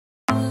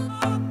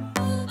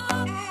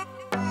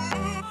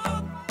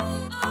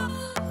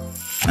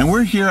and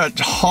we're here at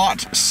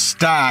Hot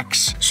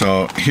Stacks.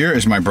 So here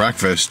is my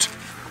breakfast.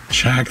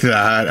 Check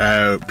that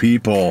out,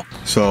 people.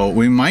 So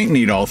we might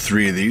need all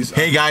three of these.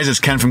 Hey guys, it's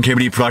Ken from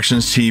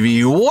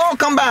KBDProductionsTV.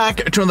 Welcome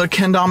back to another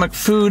Ken Domik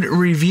food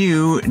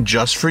review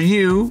just for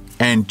you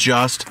and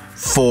just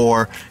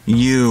for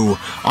you.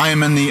 I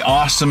am in the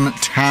awesome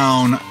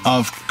town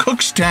of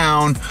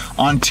Cookstown,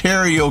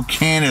 Ontario,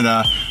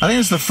 Canada. I think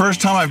it's the first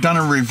time I've done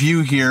a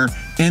review here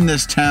in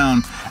this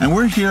town, and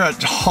we're here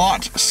at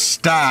Hot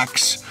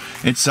Stacks.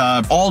 It's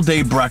an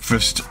all-day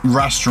breakfast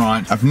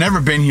restaurant. I've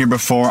never been here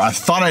before. I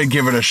thought I'd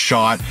give it a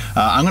shot.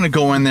 I'm gonna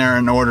go in there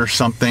and order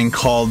something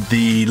called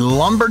the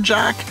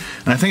Lumberjack,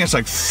 and I think it's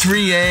like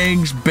 3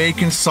 eggs,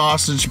 bacon,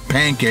 sausage,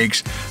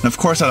 pancakes, and of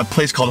course at a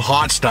place called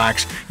Hot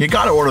Stacks, you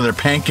gotta order their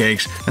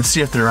pancakes and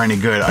see if they're any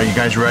good. Are you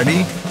guys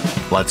ready?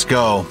 Let's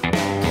go.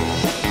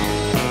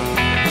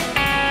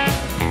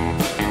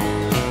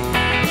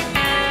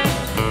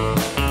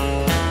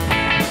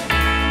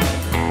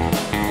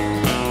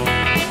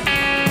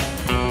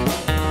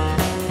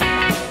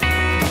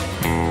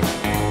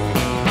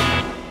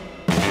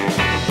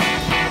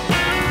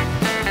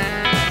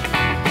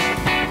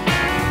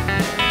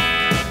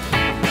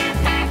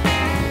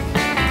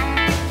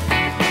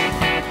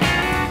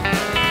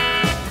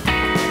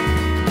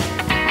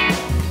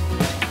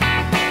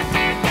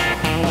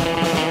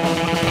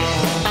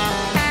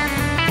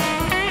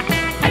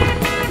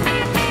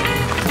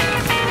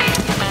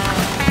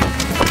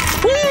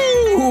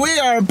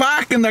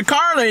 Back in the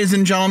car, ladies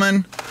and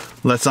gentlemen.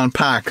 Let's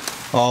unpack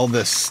all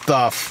this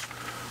stuff.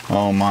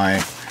 Oh my.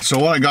 So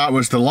what I got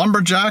was the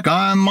Lumberjack.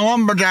 I'm a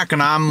lumberjack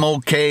and I'm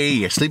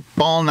okay. I sleep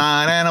all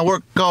night and I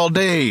work all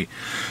day.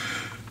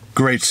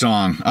 Great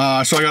song.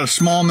 So I got a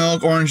small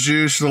milk, orange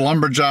juice, the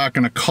Lumberjack,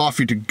 and a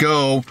coffee to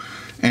go.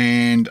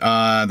 And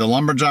the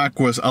Lumberjack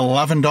was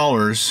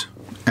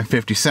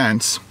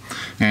 $11.50.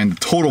 And the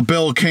total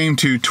bill came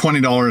to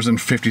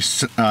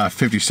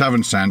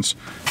 $20.57.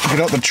 Get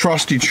out the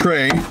trusty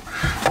tray.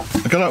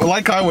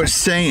 Like I was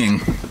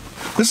saying,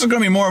 this is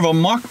gonna be more of a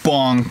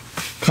mukbang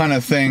kind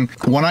of thing.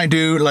 When I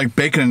do like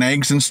bacon and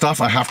eggs and stuff,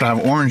 I have to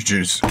have orange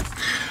juice.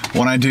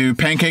 When I do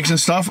pancakes and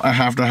stuff, I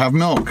have to have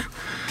milk.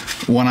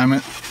 When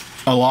I'm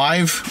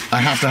alive,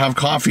 I have to have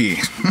coffee.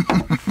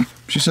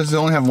 She says they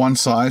only have one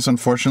size,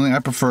 unfortunately. I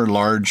prefer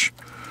large.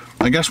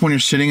 I guess when you're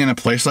sitting in a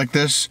place like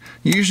this,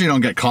 you usually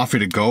don't get coffee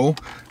to go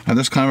at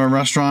this kind of a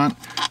restaurant,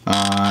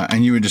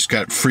 and you would just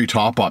get free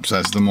top-ups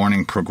as the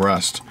morning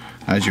progressed,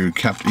 as you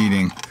kept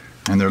eating.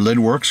 And their lid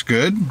works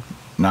good,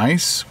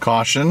 nice,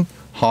 caution,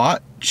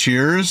 hot,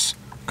 cheers,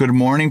 good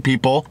morning,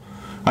 people.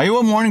 Are you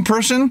a morning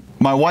person?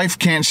 My wife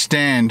can't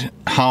stand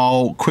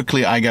how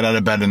quickly I get out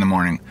of bed in the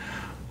morning.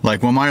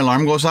 Like when my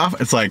alarm goes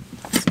off, it's like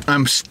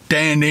I'm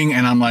standing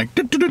and I'm like,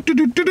 do, do, do,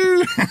 do, do,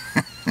 do.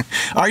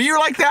 Are you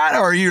like that,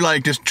 or are you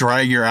like just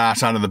drag your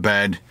ass out of the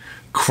bed,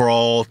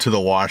 crawl to the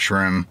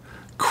washroom,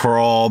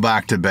 crawl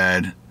back to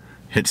bed,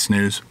 hit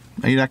snooze?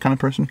 Are you that kind of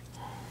person?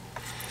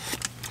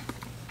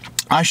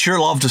 I sure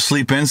love to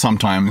sleep in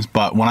sometimes,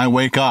 but when I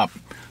wake up,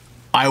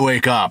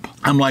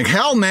 I'm like,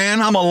 hell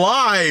man, I'm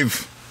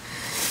alive.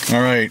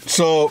 All right,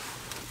 so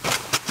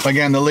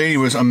again, the lady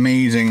was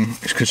amazing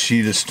because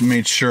she just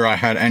made sure I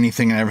had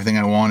anything and everything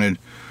I wanted.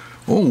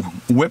 Oh,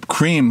 whipped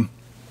cream.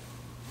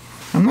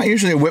 I'm not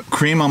usually a whipped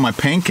cream on my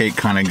pancake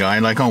kind of guy,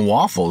 like on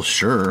waffles,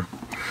 sure.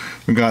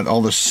 We got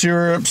all the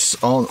syrups,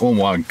 oh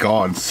my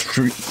God,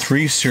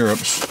 three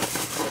syrups.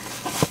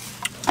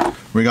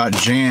 We got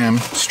jam,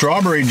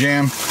 strawberry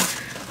jam.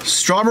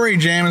 Strawberry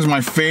jam is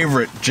my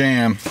favorite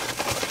jam.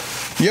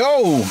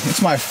 Yo,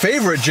 it's my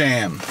favorite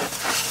jam.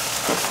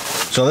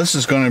 So this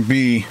is gonna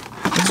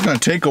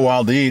take a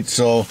while to eat,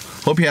 so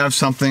hope you have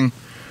something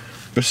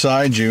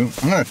beside you.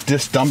 I'm gonna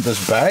just dump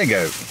this bag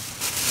out,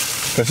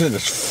 because it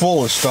is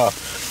full of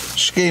stuff.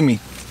 She gave me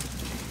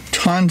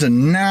tons of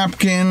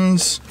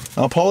napkins.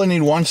 I'll probably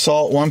need 1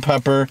 salt, 1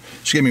 pepper.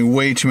 She gave me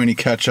way too many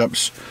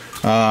ketchups.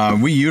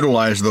 We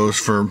utilize those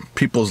for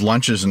people's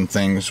lunches and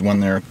things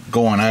when they're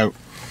going out.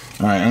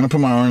 All right, I'm gonna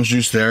put my orange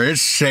juice there.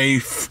 It's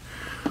safe.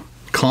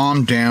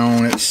 Calm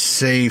down, it's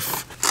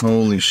safe.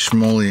 Holy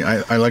schmoly.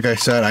 Like I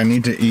said, I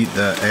need to eat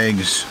the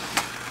eggs.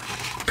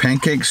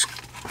 Pancakes,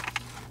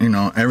 you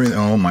know, everything.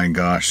 Oh my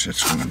gosh,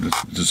 it's a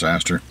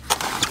disaster.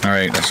 All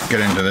right, let's get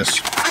into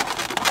this.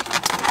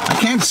 I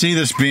can't see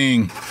this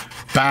being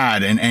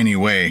bad in any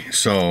way,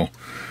 so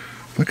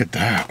look at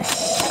that.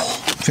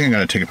 Oh, I think I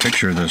gotta take a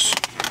picture of this.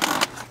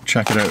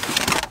 Check it out.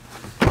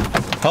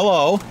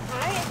 Hello.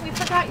 Hi, we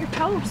forgot your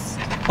toast.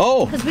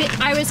 Oh. Because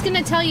I was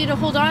gonna tell you to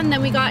hold on,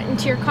 then we got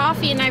into your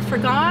coffee and I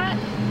forgot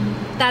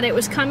that it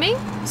was coming,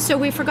 so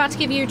we forgot to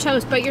give you your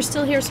toast, but you're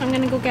still here, so I'm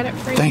gonna go get it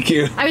for you. Thank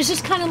you. I was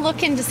just kind of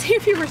looking to see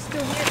if you were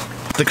still here.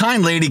 The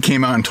kind lady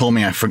came out and told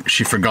me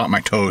she forgot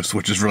my toast,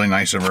 which is really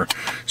nice of her.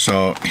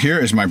 So here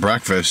is my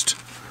breakfast.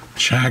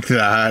 Check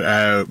that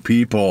out,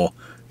 people.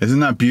 Isn't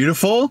that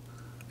beautiful?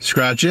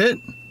 Scratch it,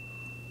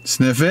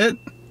 sniff it.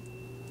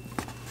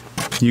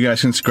 You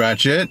guys can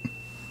scratch it.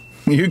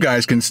 You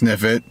guys can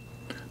sniff it.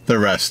 The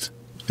rest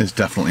is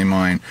definitely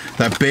mine.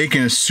 That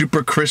bacon is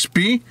super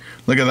crispy.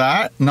 Look at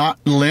that. Not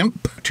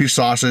limp. 2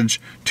 sausage,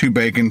 2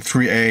 bacon,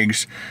 3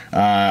 eggs,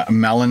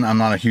 melon. I'm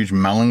not a huge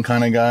melon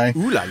kind of guy.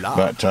 Ooh la la.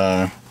 But,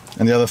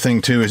 and the other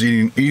thing too is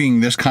eating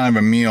this kind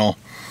of a meal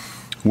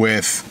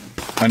with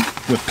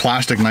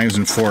plastic knives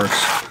and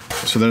forks.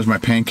 So there's my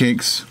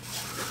pancakes.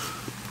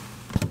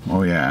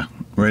 Oh yeah,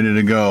 ready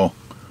to go.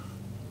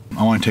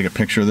 I want to take a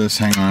picture of this.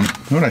 Hang on.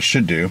 What I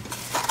should do,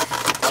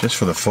 just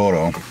for the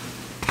photo.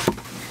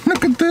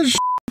 Look at this.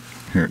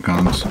 Here it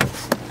comes.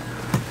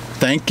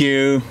 Thank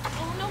you.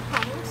 Oh, no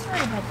problem.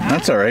 Sorry about that.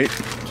 That's all right.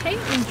 Okay,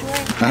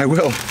 enjoy. I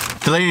will.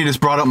 The lady just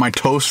brought up my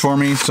toast for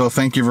me, so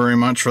thank you very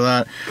much for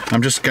that.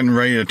 I'm just getting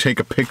ready to take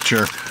a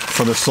picture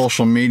for the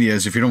social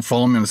medias. If you don't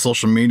follow me on the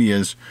social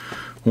medias,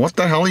 what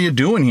the hell are you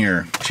doing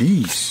here?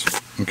 Jeez.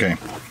 Okay.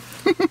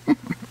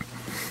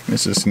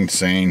 This is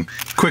insane.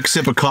 Quick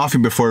sip of coffee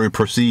before we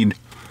proceed.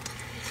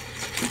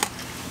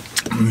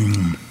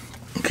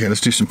 Okay,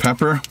 let's do some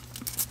pepper.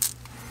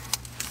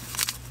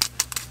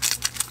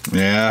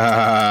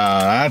 Yeah,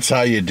 that's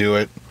how you do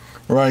it.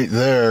 Right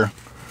there.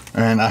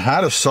 And I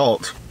had a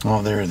salt.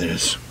 Oh, there it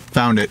is.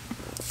 Found it.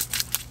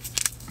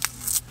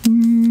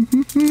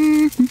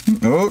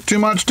 Oh, too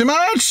much, too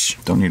much!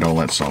 Don't need all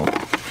that salt.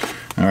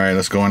 All right,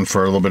 let's go in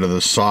for a little bit of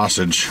the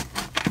sausage.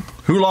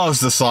 Who loves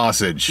the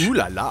sausage? Ooh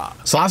la la.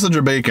 Sausage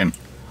or bacon?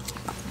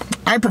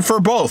 I prefer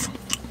both.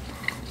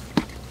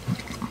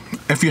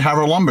 If you have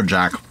a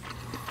lumberjack.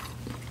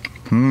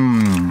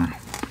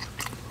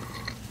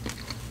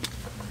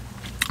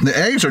 The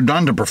eggs are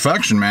done to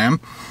perfection, man.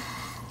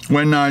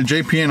 When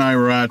JP and I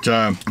were at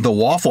the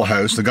Waffle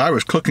House, the guy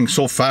was cooking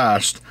so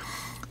fast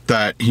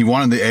that he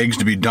wanted the eggs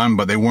to be done,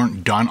 but they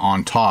weren't done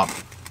on top.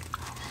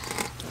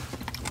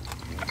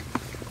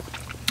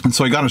 And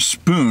so he got a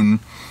spoon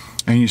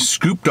and he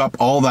scooped up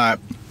all that,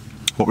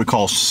 what we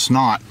call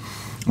snot,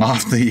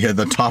 off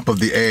the top of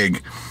the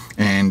egg.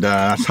 And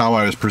that's how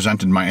I was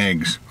presented my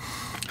eggs.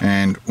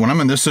 And when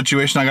I'm in this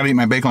situation, I gotta eat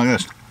my bacon like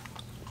this,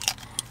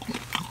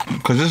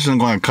 because this isn't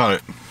going to cut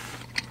it.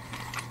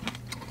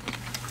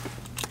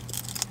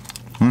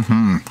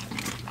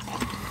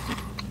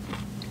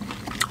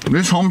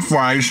 These home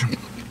fries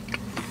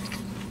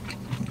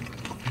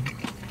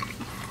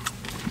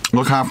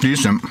look half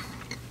decent.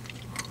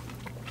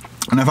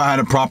 And if I had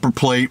a proper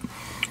plate,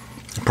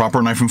 a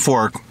proper knife and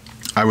fork,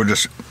 I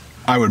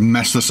would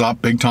mess this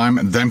up big time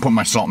and then put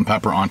my salt and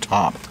pepper on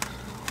top.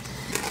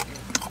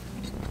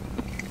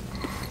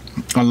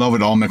 I love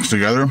it all mixed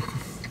together.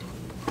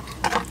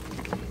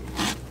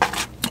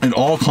 It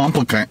all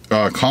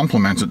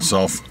complements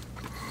itself.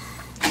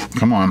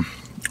 Come on.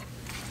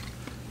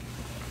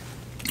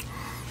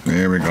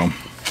 There we go.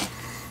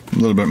 A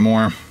little bit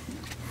more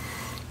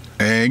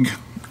egg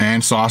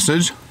and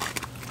sausage.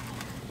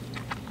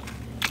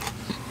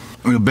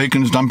 The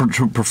bacon's done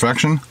to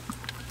perfection.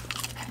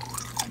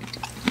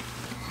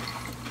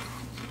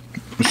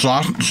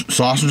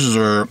 Sausages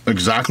are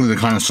exactly the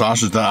kind of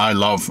sausage that I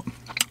love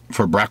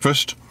for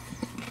breakfast.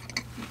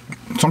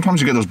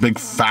 Sometimes you get those big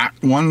fat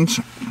ones,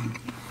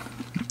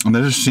 and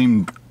they just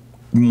seem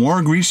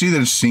more greasy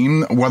than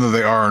seem. Whether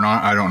they are or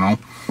not, I don't know.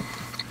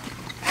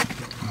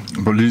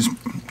 But these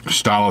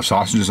style of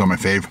sausages are my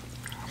fave.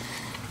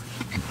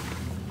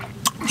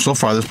 So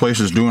far, this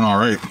place is doing all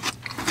right.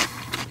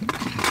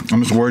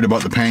 I'm just worried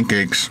about the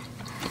pancakes,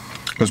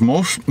 because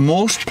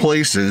most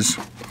places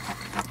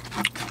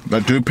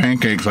that do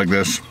pancakes like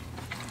this,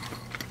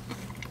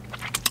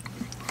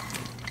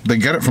 they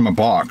get it from a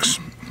box,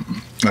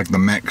 like the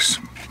mix.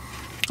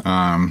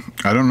 I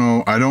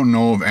don't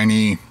know of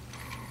any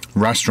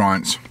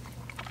restaurants,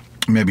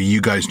 maybe you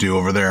guys do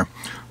over there,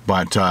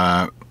 but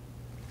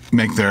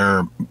make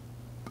their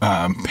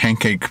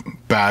pancake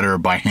batter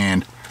by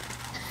hand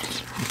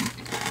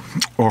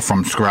or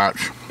from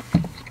scratch.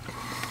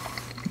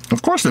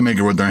 Of course they make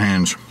it with their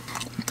hands.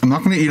 I'm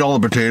not going to eat all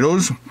the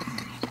potatoes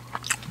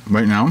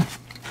right now.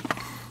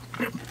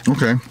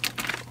 Okay.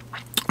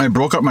 I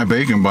broke up my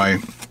bacon by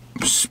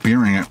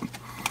spearing it.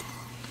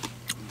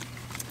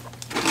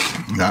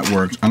 That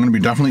works. I'm going to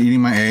be definitely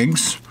eating my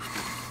eggs,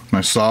 my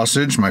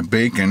sausage, my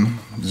bacon.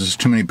 This is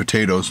too many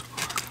potatoes.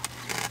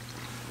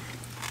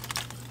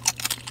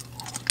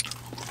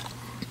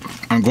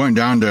 I'm going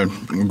down to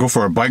go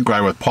for a bike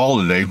ride with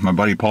Paul today, my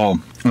buddy Paul.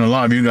 And a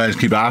lot of you guys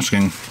keep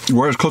asking,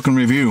 where's Cook and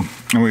Review?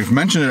 And we've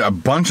mentioned it a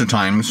bunch of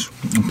times.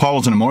 Paul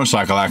was in a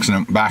motorcycle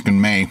accident back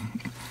in May,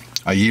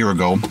 a year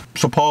ago.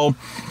 So Paul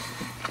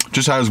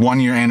just had his 1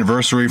 year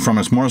anniversary from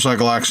his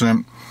motorcycle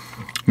accident.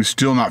 He's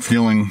still not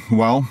feeling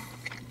well.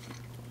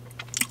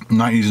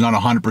 He's not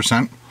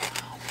 100%.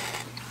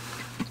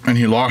 And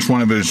he lost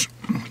one of his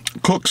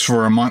cooks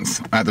for a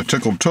month at the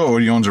Tickled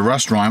Toad. He owns a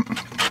restaurant.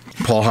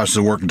 Paul has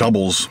to work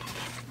doubles.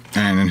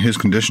 And in his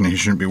condition, he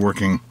shouldn't be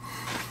working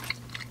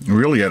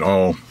really at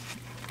all.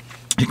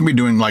 He can be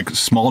doing like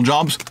small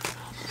jobs,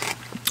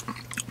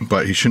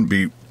 but he shouldn't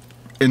be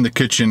in the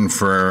kitchen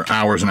for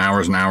hours and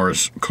hours and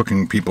hours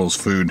cooking people's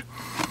food.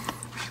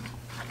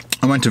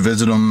 I went to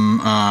visit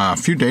him a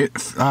few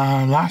days,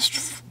 last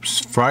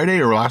Friday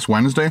or last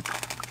Wednesday.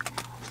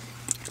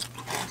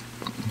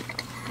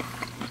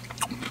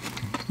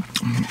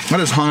 I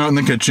just hung out in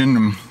the kitchen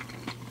and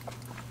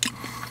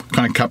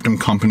kind of kept him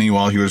company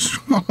while he was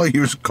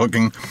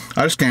cooking.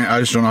 I just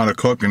don't know how to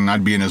cook, and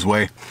I'd be in his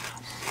way.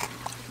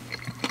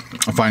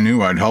 If I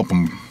knew, I'd help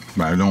him,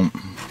 but I don't.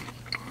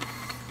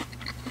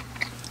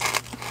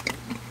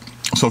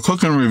 So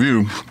cook and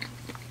review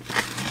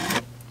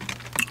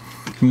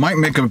might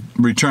make a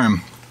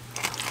return.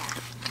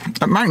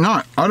 It might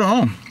not. I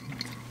don't know.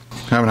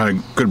 Haven't had a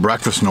good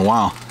breakfast in a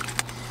while.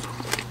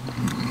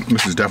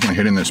 This is definitely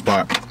hitting this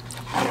spot.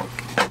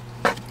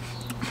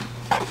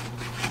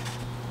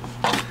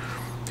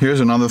 Here's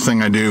another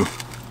thing I do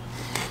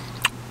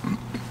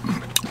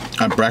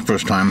at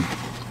breakfast time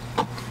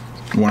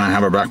when I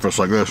have a breakfast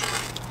like this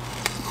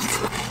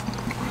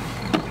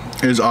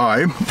is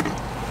I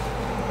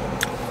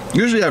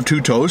usually have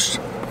 2 toasts,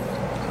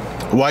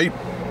 white,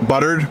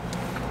 buttered,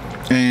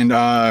 and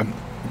I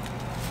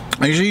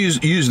usually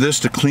use this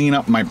to clean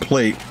up my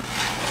plate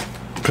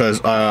because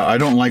I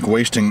don't like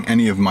wasting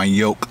any of my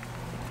yolk.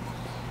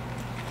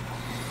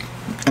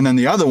 And then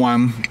the other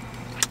one,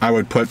 I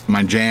would put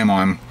my jam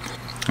on,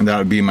 and that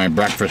would be my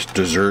breakfast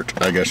dessert,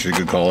 I guess you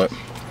could call it.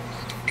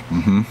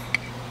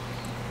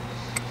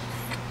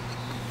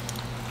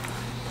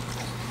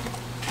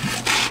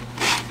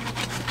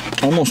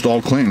 Almost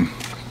all clean.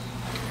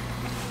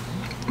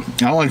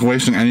 I don't like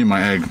wasting any of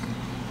my egg.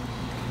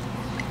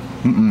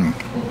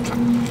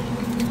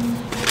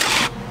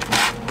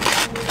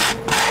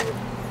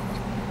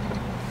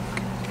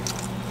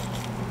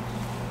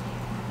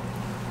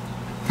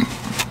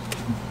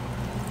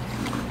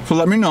 So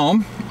let me know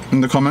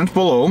in the comments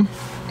below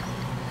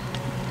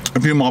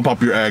if you mop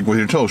up your egg with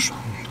your toast.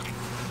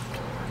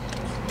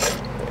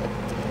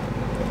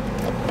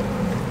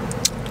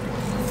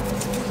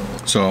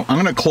 So I'm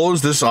gonna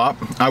close this up.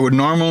 I would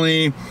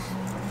normally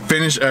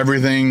finish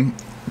everything,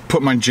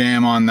 put my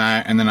jam on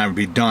that, and then I would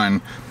be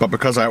done. But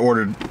because I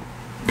ordered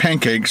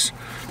pancakes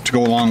to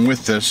go along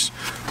with this,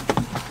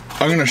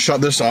 I'm gonna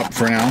shut this up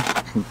for now.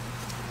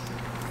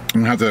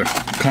 I'm gonna have to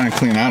kind of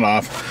clean that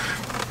off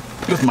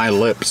with my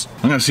lips.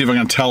 I'm gonna see if I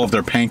can tell if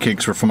their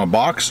pancakes were from a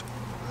box.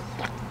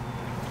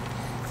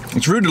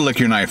 It's rude to lick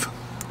your knife.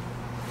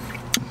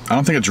 I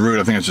don't think it's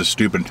rude, I think it's just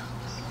stupid.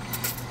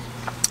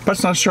 But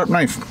it's not a sharp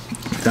knife.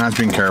 That's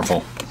being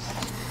careful.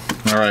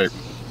 All right.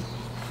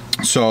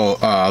 So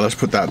let's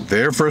put that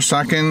there for a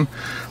second.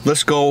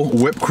 Let's go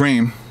whipped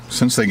cream,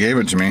 since they gave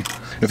it to me.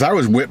 If that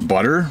was whipped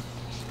butter,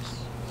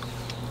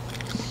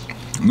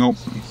 nope,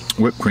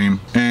 whipped cream.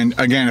 And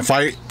again, if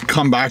I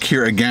come back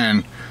here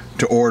again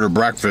to order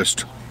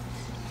breakfast,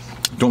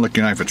 don't lick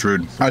your knife, it's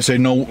rude. I say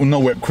no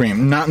whipped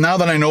cream. Now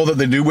that I know that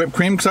they do whipped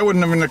cream, because I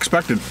wouldn't have even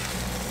expected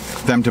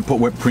them to put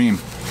whipped cream.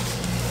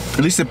 At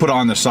least they put it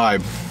on the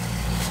side,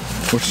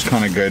 which is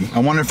kind of good. I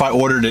wonder if I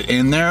ordered it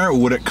in there,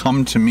 would it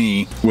come to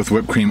me with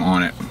whipped cream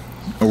on it?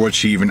 Or would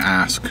she even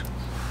ask?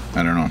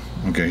 I don't know.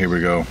 Okay, here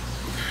we go.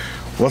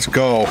 Let's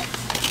go.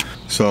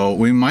 So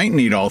we might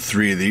need all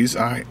 3 of these.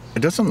 It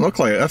doesn't look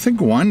like it. I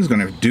think one's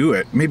gonna do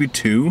it, maybe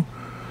 2.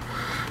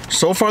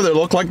 So far they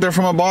look like they're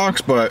from a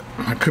box, but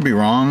I could be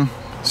wrong.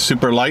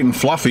 Super light and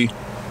fluffy.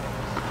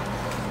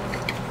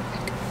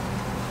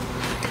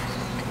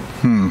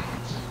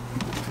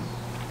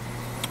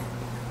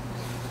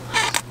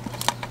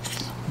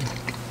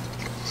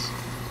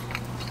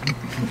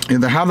 Yeah,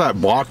 they have that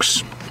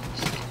box.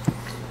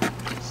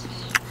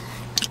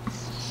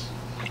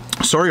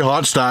 Sorry,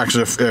 Hot Stacks,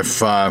 if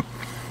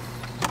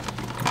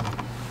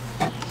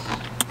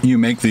you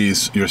make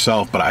these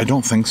yourself, but I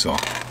don't think so.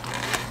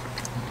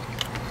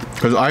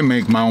 Because I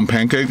make my own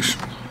pancakes.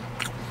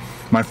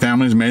 My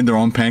family's made their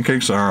own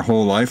pancakes our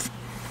whole life.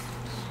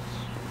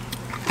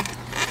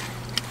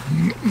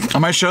 I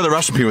might share the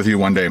recipe with you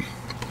one day.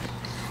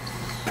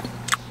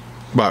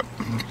 But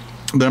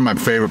they're my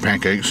favorite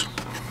pancakes.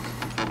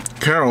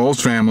 Carol's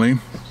family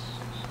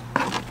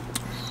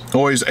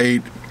always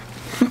ate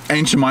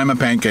Aunt Jemima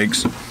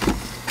pancakes,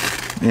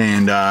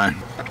 and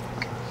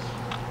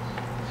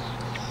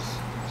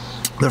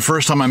the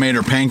first time I made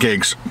her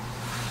pancakes,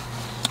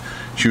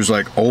 she was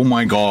like, "Oh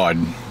my God,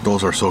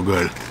 those are so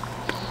good."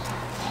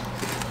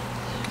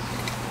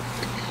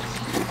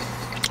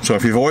 So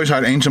if you've always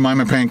had Aunt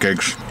Jemima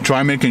pancakes,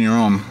 try making your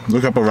own.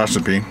 Look up a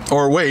recipe,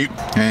 or wait,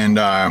 and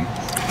I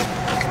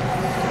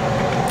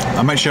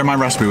might share my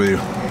recipe with you.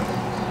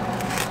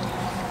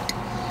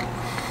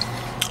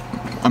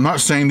 I'm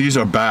not saying these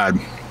are bad.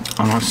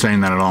 I'm not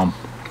saying that at all.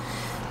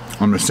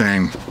 I'm just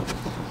saying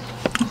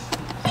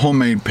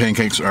homemade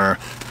pancakes are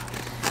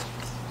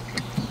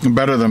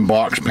better than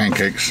box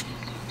pancakes.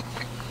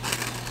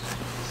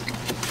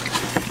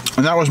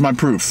 And that was my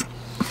proof.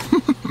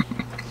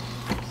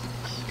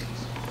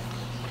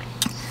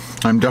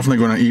 I'm definitely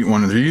going to eat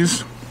one of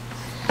these.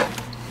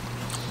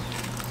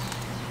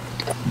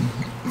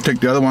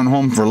 Take the other one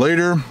home for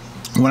later.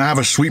 When I have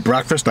a sweet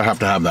breakfast, I have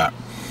to have that.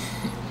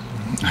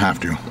 I have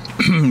to.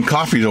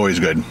 Coffee's always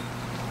good.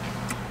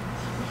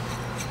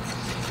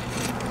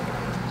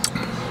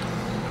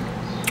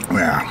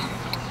 Yeah.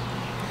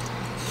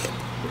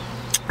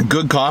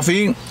 Good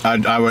coffee,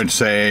 I would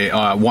say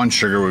 1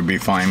 sugar would be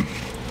fine.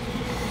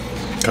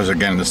 because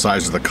again, the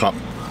size of the cup.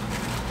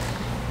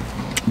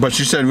 But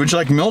she said, would you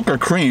like milk or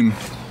cream?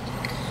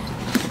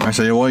 I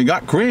said, well, you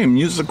got cream,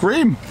 use the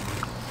cream.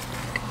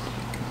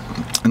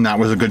 And that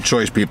was a good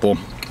choice, people.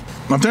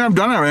 I think I've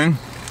done everything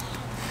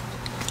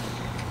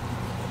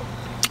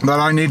that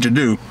I need to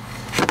do.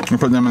 I'll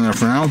put them in there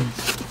for now.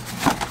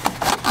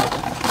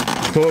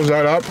 Close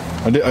that up.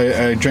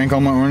 I drank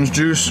all my orange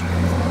juice.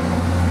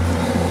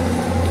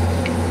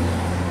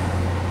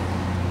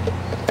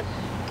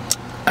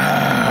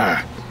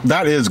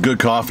 That is good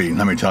coffee,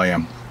 let me tell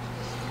you.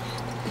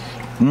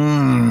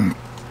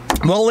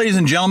 Well, ladies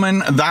and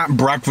gentlemen, that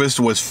breakfast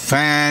was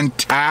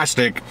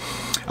fantastic.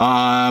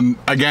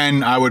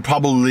 Again, I would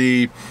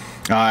probably,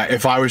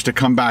 if I was to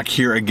come back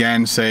here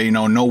again, say, you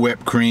know, no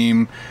whipped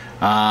cream,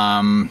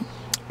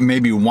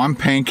 maybe one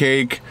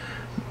pancake.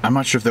 I'm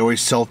not sure if they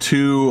always sell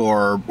two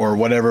or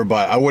whatever,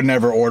 but I would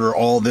never order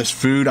all this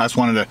food. I just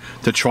wanted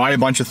to try a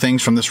bunch of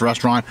things from this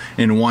restaurant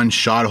in one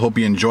shot. I hope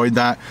you enjoyed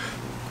that.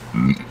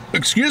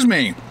 Excuse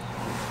me.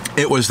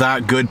 It was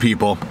that good,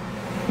 people.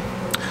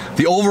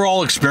 The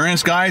overall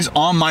experience, guys,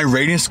 on my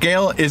rating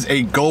scale is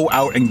a go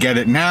out and get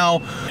it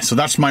now. So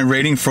that's my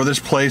rating for this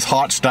place,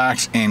 Hot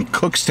Stacks in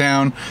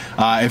Cookstown.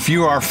 If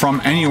you are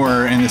from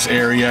anywhere in this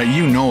area,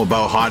 you know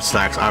about Hot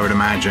Stacks, I would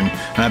imagine.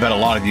 And I bet a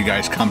lot of you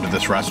guys come to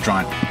this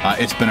restaurant.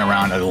 It's been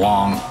around a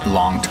long,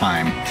 long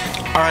time.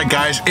 All right,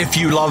 guys, if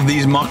you love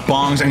these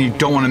mukbangs and you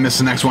don't want to miss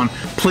the next one,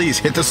 please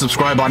hit the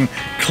subscribe button,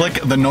 click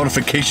the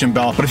notification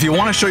bell. But if you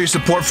want to show your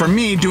support for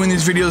me doing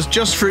these videos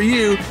just for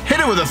you,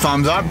 hit it with a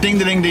thumbs up, ding,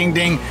 ding, ding,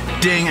 ding,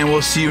 ding, and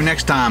we'll see you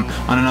next time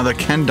on another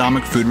Ken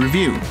Domik food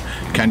review.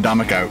 Ken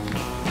Domik out.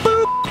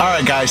 Boop. All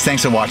right, guys,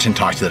 thanks for watching.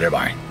 Talk to you later.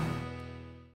 Bye.